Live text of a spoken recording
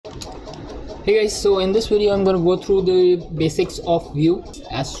Hey guys, so in this video I'm going to go through the basics of Vue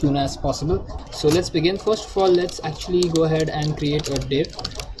as soon as possible. So let's begin. First of all, let's actually go ahead and create a div.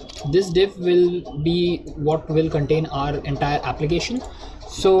 This div will be what will contain our entire application.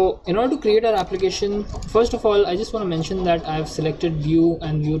 So in order to create our application, first of all, I just want to mention that I've selected Vue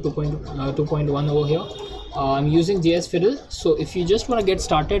and Vue 2.1 over here. I'm using JS Fiddle, so if you just want to get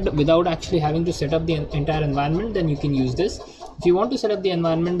started without actually having to set up the entire environment, then you can use this. If you want to set up the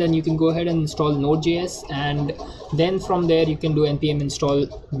environment, then you can go ahead and install Node.js, and then from there you can do npm install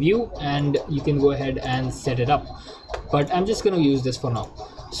Vue and you can go ahead and set it up. But I'm just going to use this for now.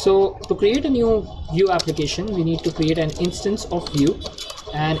 So to create a new Vue application, we need to create an instance of Vue,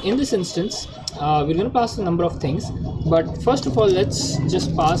 and in this instance we're going to pass a number of things. But first of all, let's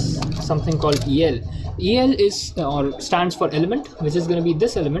just pass something called EL. EL is or stands for element, which is going to be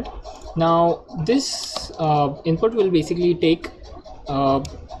this element. Now this input will basically take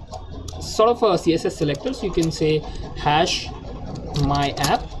sort of a CSS selector, so you can say hash my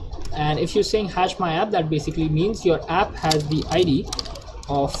app, and if you're saying hash my app, that basically means your app has the ID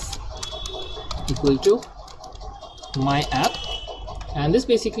of equal to my app, and this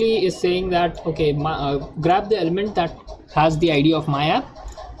basically is saying that okay, grab the element that has the ID of my app,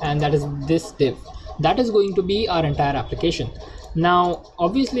 and that is this div. That is going to be our entire application. Now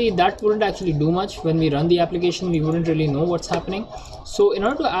obviously that wouldn't actually do much. When we run the application, we wouldn't really know what's happening. So in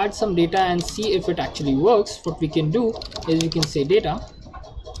order to add some data and see if it actually works, what we can do is we can say data,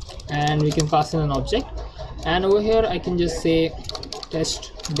 and we can pass in an object, and over here I can just say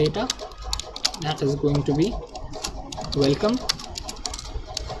test data. That is going to be welcome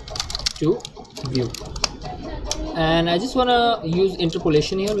to Vue. And I just want to use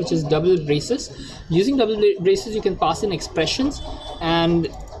interpolation here, which is double braces. Using double braces, you can pass in expressions, and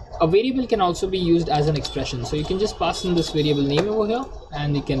a variable can also be used as an expression. So you can just pass in this variable name over here,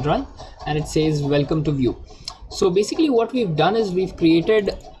 and you can run, and it says welcome to Vue. So basically what we've done is we've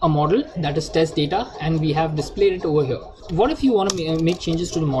created a model that is test data, and we have displayed it over here. What if you want to make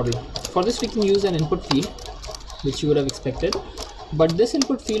changes to the model? For this we can use an input field, which you would have expected, but this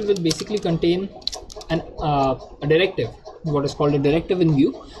input field will basically contain a directive, what is called a directive in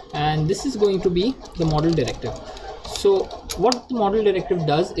Vue, and this is going to be the model directive. So what the model directive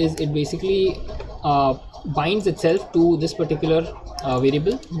does is it basically binds itself to this particular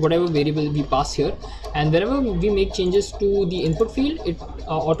variable, whatever variable we pass here, and whenever we make changes to the input field, it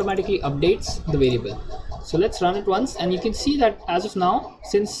automatically updates the variable. So let's run it once, and you can see that as of now,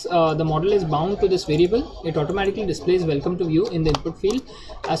 since the model is bound to this variable, it automatically displays welcome to Vue in the input field.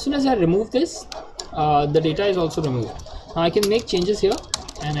 As soon as I remove this, the data is also removed. Now I can make changes here,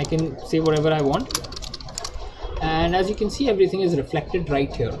 and I can say whatever I want, and as you can see, everything is reflected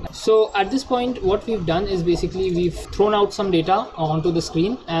right here. So at this point, what we've done is basically we've thrown out some data onto the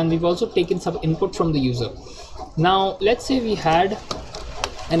screen, and we've also taken some input from the user. Now let's say we had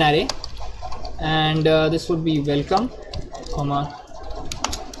an array, and this would be welcome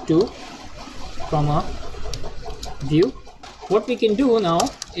to Vue. What we can do now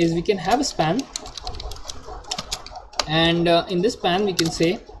is we can have a span, and in this span we can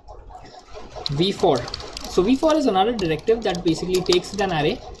say v4. So v4 is another directive that basically takes an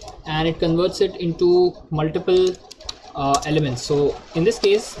array and it converts it into multiple elements. So in this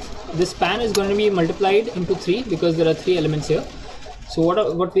case, this span is going to be multiplied into 3 because there are 3 elements here. So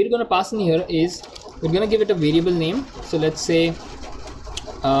what we're going to pass in here is we're going to give it a variable name. So let's say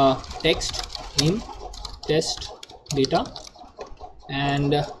text in test data,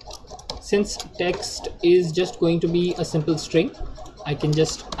 and since text is just going to be a simple string, I can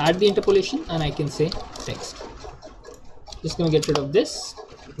just add the interpolation and I can say text. Just going to get rid of this,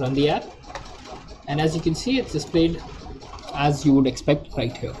 run the app, and as you can see, it's displayed as you would expect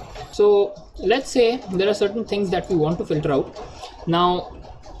right here. So let's say there are certain things that we want to filter out. Now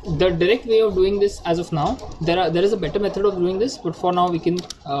the direct way of doing this, as of now, there is a better method of doing this, but for now we can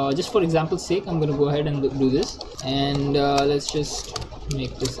just for example's sake, I'm going to go ahead and do this, and let's just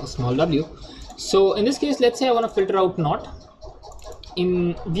make this a small w. So in this case, let's say I want to filter out not.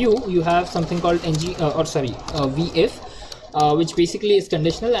 In Vue you have something called vif, which basically is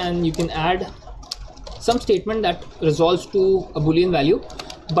conditional, and you can add some statement that resolves to a boolean value,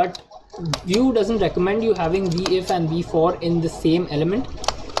 but Vue doesn't recommend you having vif and v4 in the same element.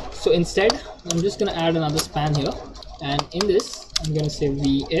 So instead, I'm just going to add another span here, and in this I'm going to say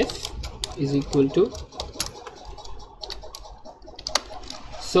vif is equal to.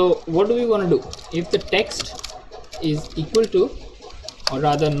 So what do we want to do? If the text is equal to, or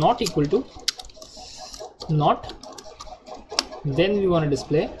rather not equal to, not, then we want to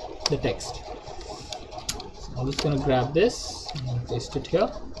display the text. So I'm just going to grab this and paste it here.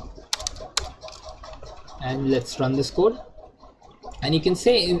 and let's run this code. And you can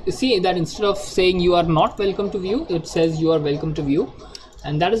see that instead of saying you are not welcome to Vue, it says you are welcome to Vue,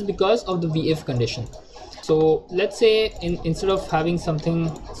 and that is because of the if condition. So let's say instead of having something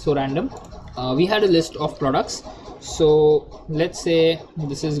so random, we had a list of products. So let's say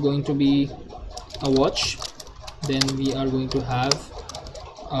this is going to be a watch, then we are going to have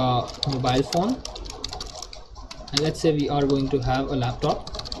a mobile phone, and let's say we are going to have a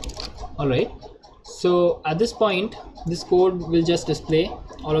laptop. All right, so at this point this code will just display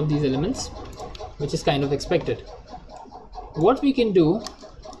all of these elements, which is kind of expected. What we can do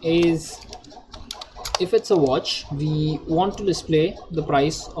is, if it's a watch, we want to display the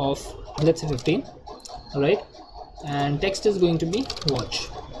price of, let's say, 15. All right, and text is going to be watch.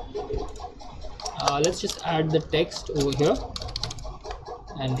 Let's just add the text over here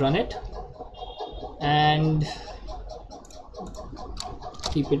and run it, and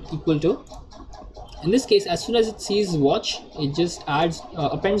keep it equal to. In this case, as soon as it sees watch, it just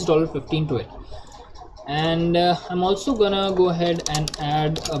appends $15 to it. And I'm also gonna go ahead and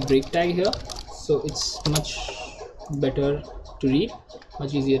add a break tag here, so it's much better to read,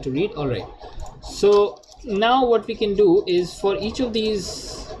 much easier to read. All right, so now what we can do is, for each of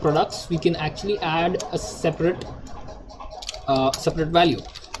these products we can actually add a separate value.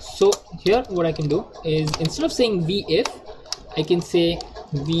 So here what I can do is, instead of saying if, I can say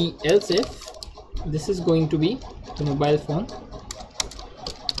else if this is going to be the mobile phone.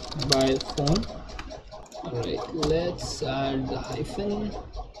 All right, let's add the hyphen,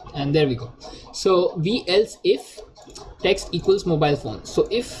 and there we go. So else if text equals mobile phone. So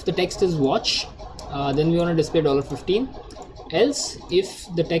if the text is watch, then we want to display $15. Else if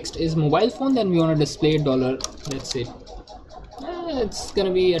the text is mobile phone, then we want to display let's say it's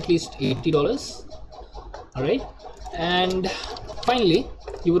gonna be at least $80. All right, and finally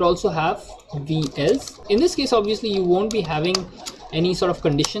you would also have else. In this case, obviously you won't be having any sort of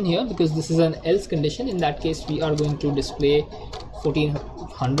condition here, because this is an else condition. In that case, we are going to display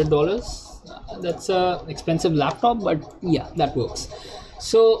 $1,400. That's a expensive laptop, but yeah, that works.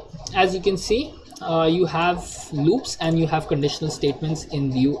 So as you can see, you have loops and you have conditional statements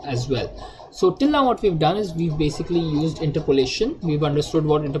in Vue as well. So till now what we've done is we've basically used interpolation. We've understood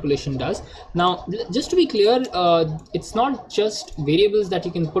what interpolation does. Now, just to be clear, it's not just variables that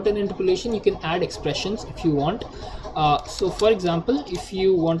you can put in interpolation. You can add expressions if you want. So for example, if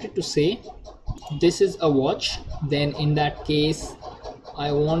you wanted to say this is a watch, then in that case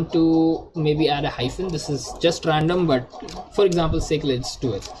I want to maybe add a hyphen. This is just random, but for example's sake, let's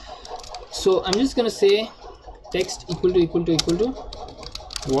do it. So I'm just gonna say text equal to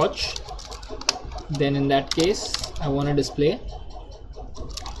watch. Then in that case, I want to display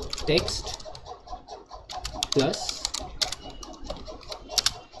text plus,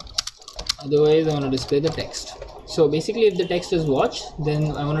 otherwise I want to display the text. So basically, if the text is watch,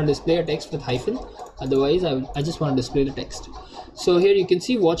 then I want to display a text with hyphen, otherwise I just want to display the text. So here you can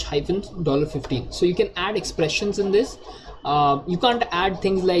see watch hyphen $15. So you can add expressions in this. You can't add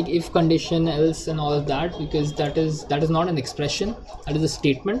things like if condition, else, and all of that, because that is not an expression, that is a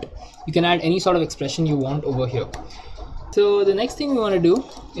statement. You can add any sort of expression you want over here. So the next thing we want to do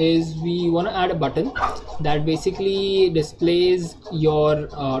is we want to add a button that basically displays your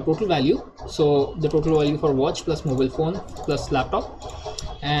total value. So the total value for watch plus mobile phone plus laptop.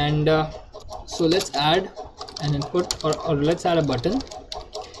 And so let's add an input, or let's add a button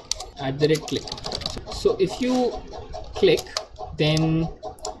 @click. So if you click, then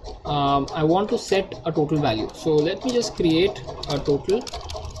I want to set a total value. So let me just create a total,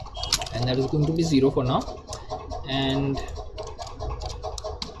 and that is going to be 0 for now. And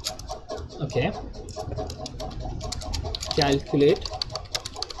okay, calculate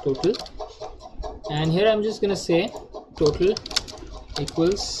total, and here I'm just gonna say total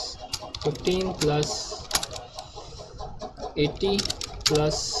equals 15 plus 80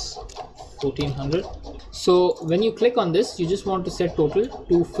 plus 1400. So when you click on this, you just want to set total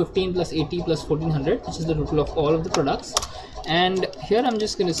to 15 plus 80 plus 1400, which is the total of all of the products. And here I'm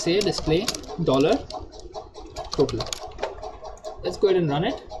just going to say display $total. Let's go ahead and run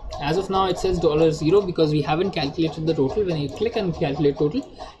it. As of now, it says $0 because we haven't calculated the total. When you click and calculate total,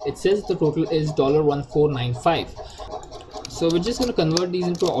 it says the total is $1495. So we're just going to convert these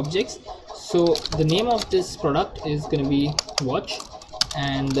into objects. So the name of this product is going to be watch,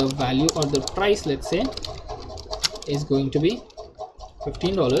 and the value or the price, let's say, is going to be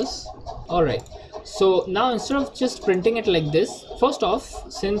 $15. All right, so now instead of just printing it like this, first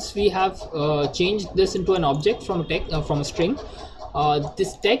off, since we have changed this into an object from a text from a string,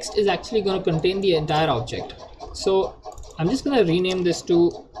 this text is actually going to contain the entire object. So I'm just going to rename this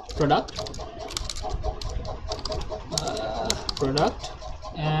to product, product,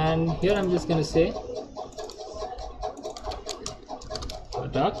 and here I'm just going to say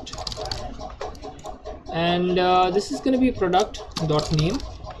product, and this is going to be product.name,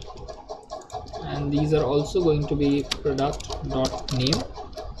 and these are also going to be product.name.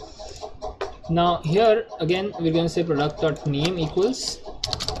 Now here again we're going to say product.name equals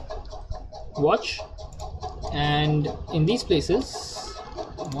watch, and in these places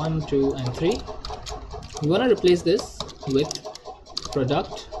 1, 2 and 3 we want to replace this with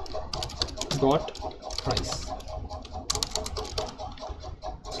product.price.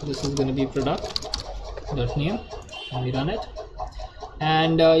 So this is going to be product.name, and we run it,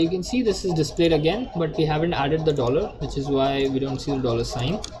 and you can see this is displayed again, but we haven't added the dollar, which is why we don't see the dollar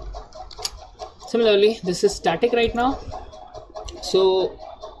sign. Similarly, this is static right now. So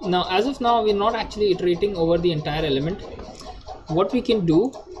now, as of now, we're not actually iterating over the entire element. What we can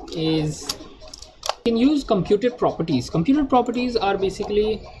do is we can use computed properties. Computed properties are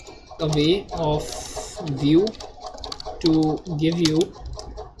basically a way of Vue to give you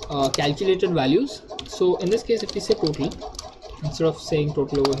calculated values. So in this case, if we say total, instead of saying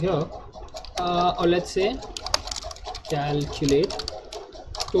total over here, or let's say calculate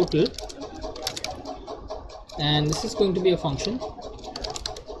total, and this is going to be a function.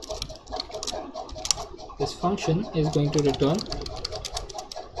 This function is going to return,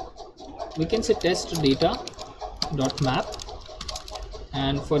 we can say test data dot map,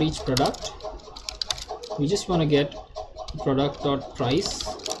 and for each product we just want to get product dot price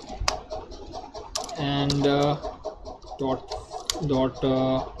and what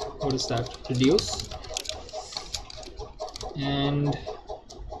is that, reduce, and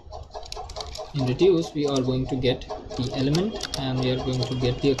in reduce we are going to get the element and we are going to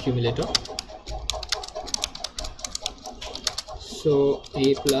get the accumulator. So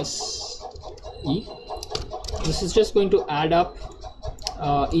a plus e, this is just going to add up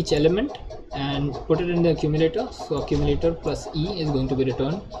each element and put it in the accumulator. So accumulator plus e is going to be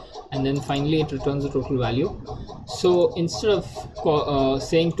returned, and then finally it returns the total value. So instead of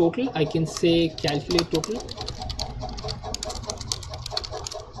saying total, I can say calculate total.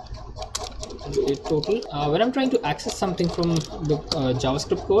 When I'm trying to access something from the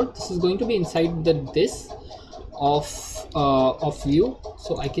JavaScript code, this is going to be inside the this of Vue.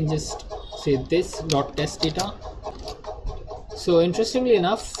 So I can just say this dot test data. So interestingly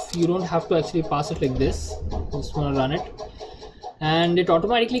enough, you don't have to actually pass it like this. Just want to run it, and it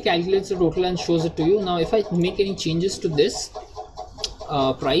automatically calculates the total and shows it to you. Now if I make any changes to this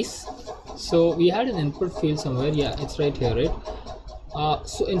price, so we had an input field somewhere, yeah, it's right here, right?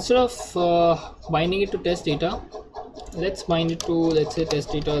 So instead of binding it to test data, let's bind it to, let's say,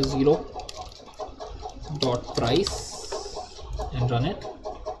 test data 0 dot price and run it.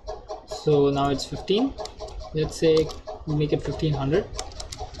 So now it's 15. Let's say we make it 1500,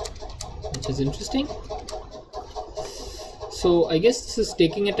 which is interesting. So I guess this is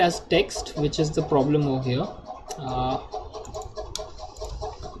taking it as text, which is the problem over here. I'm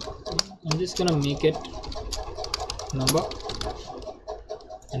just gonna make it number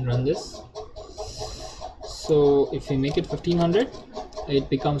and run this. So if we make it 1500, it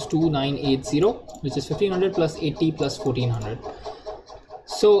becomes 2980, which is 1500 plus 80 plus 1400.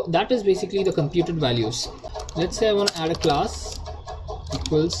 So that is basically the computed values. Let's say I want to add a class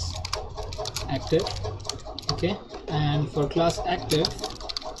equals active, okay, and for class active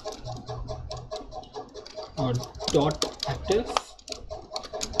or dot active,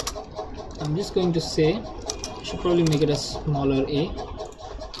 I'm just going to say, I should probably make it a smaller a.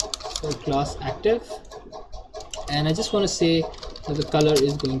 So class active, and I just want to say that the color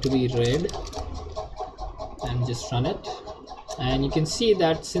is going to be red, and just run it. And you can see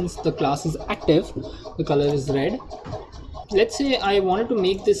that since the class is active, the color is red. Let's say I wanted to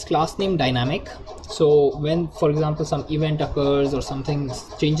make this class name dynamic. So when, for example, some event occurs or something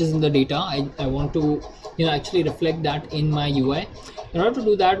changes in the data, I want to actually reflect that in my UI. In order to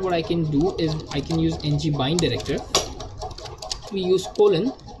do that, what I can do is I can use ng-bind directive. We use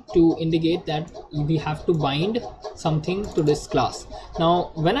colon to indicate that we have to bind something to this class.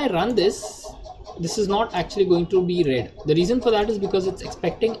 Now when I run this, this is not actually going to be red. The reason for that is because it's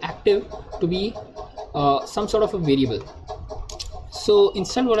expecting active to be some sort of a variable. So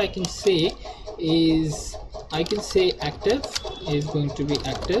instead what I can say is, I can say active is going to be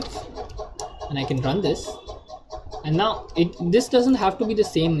active, and I can run this. And now this doesn't have to be the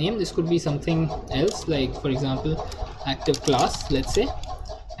same name. This could be something else, like for example active class, let's say,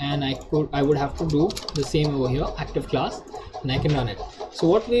 and I would have to do the same over here, active class, and I can run it. So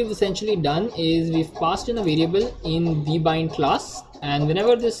what we've essentially done is we've passed in a variable in vbind class, and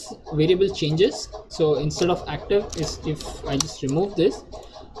whenever this variable changes, so instead of active, if I just remove this,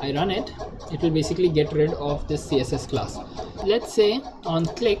 I run it, it will basically get rid of this CSS class. Let's say on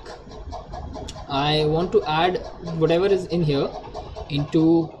click I want to add whatever is in here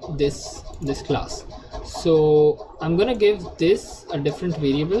into this class. So I'm gonna give this a different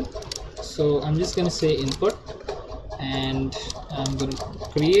variable. So I'm just gonna say input, and I'm gonna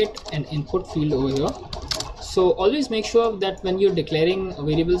create an input field over here. So always make sure that when you're declaring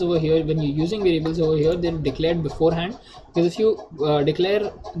variables over here, when you're using variables over here, they're declared beforehand, because if you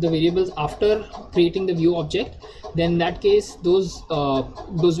declare the variables after creating the Vue object, then in that case those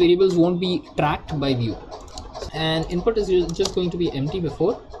variables won't be tracked by Vue. And input is just going to be empty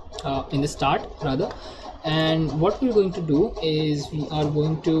before in the start rather. And what we're going to do is we are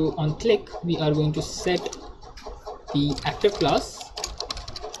going to, on click, we are going to set the active class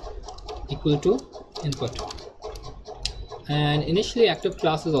equal to input, and initially active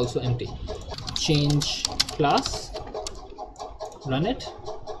class is also empty. Change class, run it,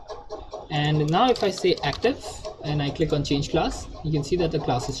 and now if I say active and I click on change class, you can see that the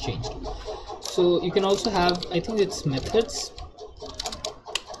class is changed. So you can also have, I think it's methods.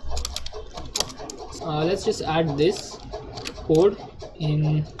 Let's just add this code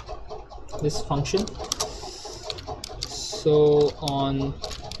in this function. So on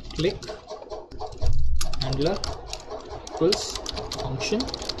click handler equals function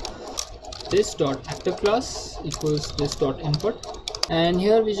this dot active class equals this dot input, and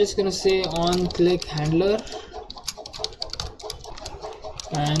here we're just gonna say on click handler.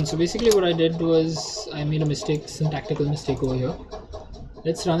 And so basically what I did was I made a mistake, syntactical mistake over here.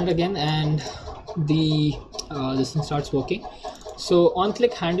 Let's run it again, and this thing starts working. So on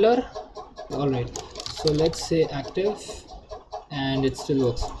click handler, all right, so let's say active, and it still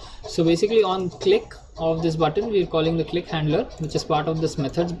works. So basically on click of this button, we're calling the click handler, which is part of this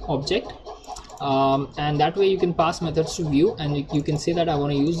methods object, and that way you can pass methods to Vue, and you can say that I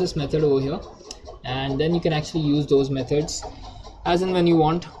want to use this method over here, and then you can actually use those methods as and when you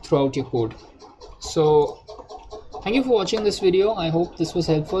want throughout your code. So thank you for watching this video. I hope this was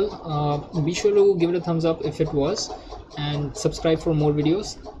helpful. Be sure to give it a thumbs up if it was, and subscribe for more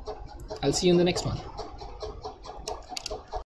videos. I'll see you in the next one.